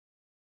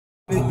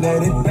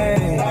Let it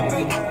bang.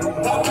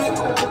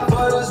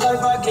 For this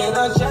life I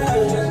cannot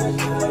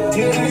change.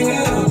 Get in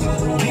hills,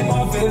 keep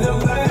off in the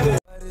main.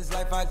 For this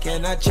life I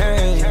cannot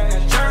change.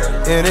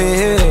 In the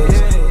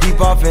hills,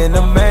 keep off in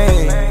the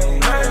main.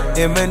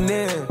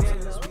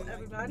 Eminem.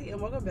 Everybody,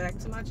 and welcome back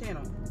to my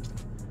channel.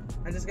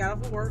 I just got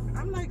off of work.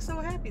 I'm like so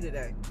happy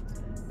today.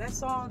 That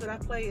song that I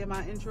play in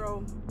my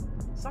intro,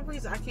 some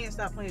reason I can't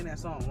stop playing that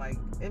song. Like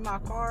in my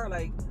car,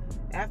 like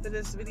after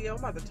this video, I'm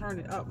about to turn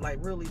it up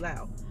like really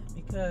loud.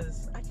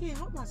 Because I can't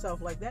help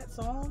myself. Like that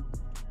song,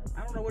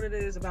 I don't know what it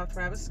is about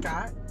Travis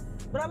Scott,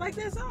 but I like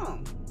that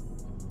song.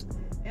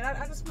 And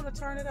I just want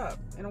to turn it up.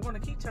 And I'm going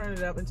to keep turning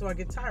it up until I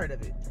get tired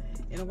of it.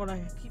 And I'm going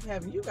to keep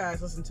having you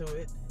guys listen to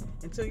it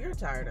until you're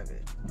tired of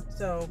it.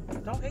 So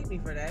don't hate me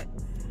for that.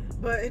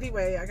 But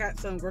anyway, I got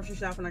some grocery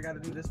shopping I got to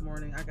do this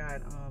morning. I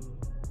got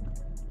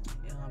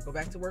go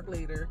back to work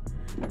later.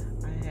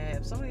 I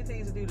have so many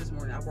things to do this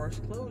morning. I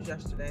washed clothes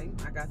yesterday.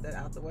 I got that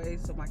out the way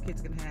so my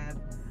kids can have,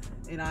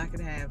 and I can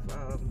have,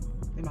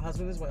 and my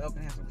husband as well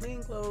can have some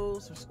clean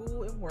clothes for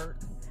school and work.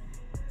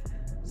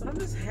 So I'm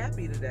just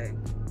happy today.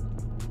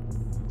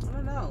 I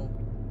don't know.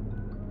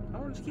 I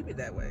want to keep it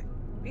that way.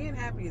 Being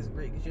happy is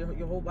great because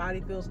your whole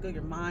body feels good.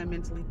 Your mind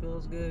mentally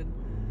feels good.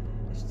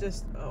 It's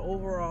just an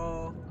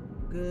overall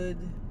good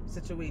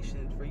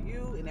situation for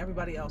you and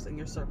everybody else in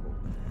your circle.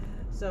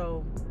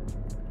 So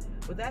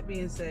with that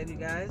being said, you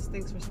guys,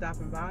 thanks for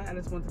stopping by. I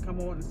just wanted to come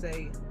on and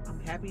say I'm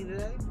happy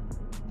today.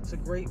 It's a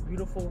great,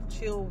 beautiful,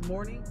 chill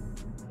morning.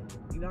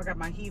 You know, I got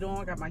my heat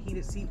on, got my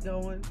heated seat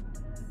going.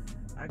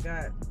 I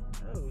got,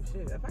 oh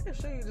shit, if I can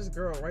show you this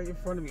girl right in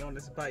front of me on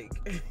this bike.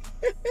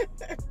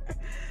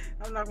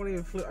 I'm not gonna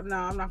even flip, I'm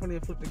not gonna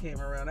even flip the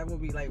camera around. That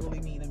would be like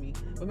really mean of me.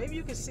 But maybe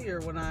you can see her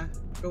when I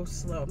go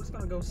slow. I'm just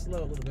gonna go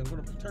slow a little bit.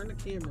 I'm gonna turn the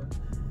camera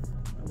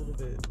a little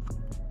bit.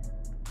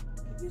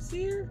 Can you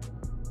see her?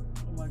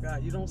 Oh my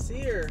God, you don't see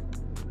her.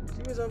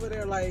 She was over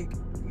there like,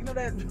 you know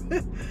that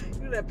you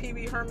know that Pee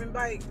Wee Herman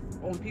bike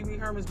on Pee Wee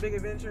Herman's Big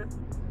Adventure?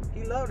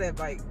 He loved that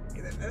bike.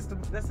 That's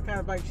the kind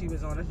of bike she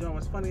was on. That joint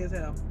was funny as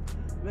hell.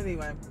 But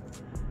anyway,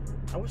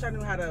 I wish I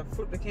knew how to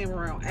flip the camera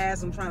around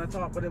as I'm trying to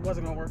talk, but it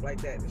wasn't gonna work like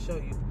that to show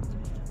you.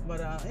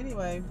 But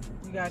anyway,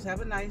 you guys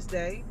have a nice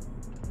day.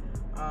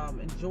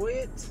 Enjoy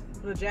it.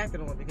 Put a jacket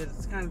on because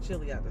it's kind of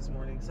chilly out this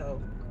morning. So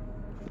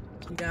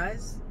you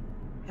guys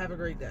have a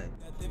great day.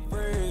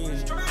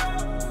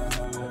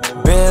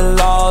 Been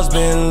lost,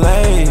 been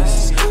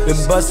laced,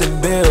 been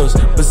busting bills,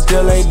 but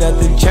still ain't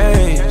nothing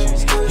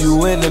changed.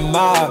 You in the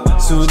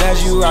mob, soon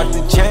as you rock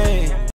the chain.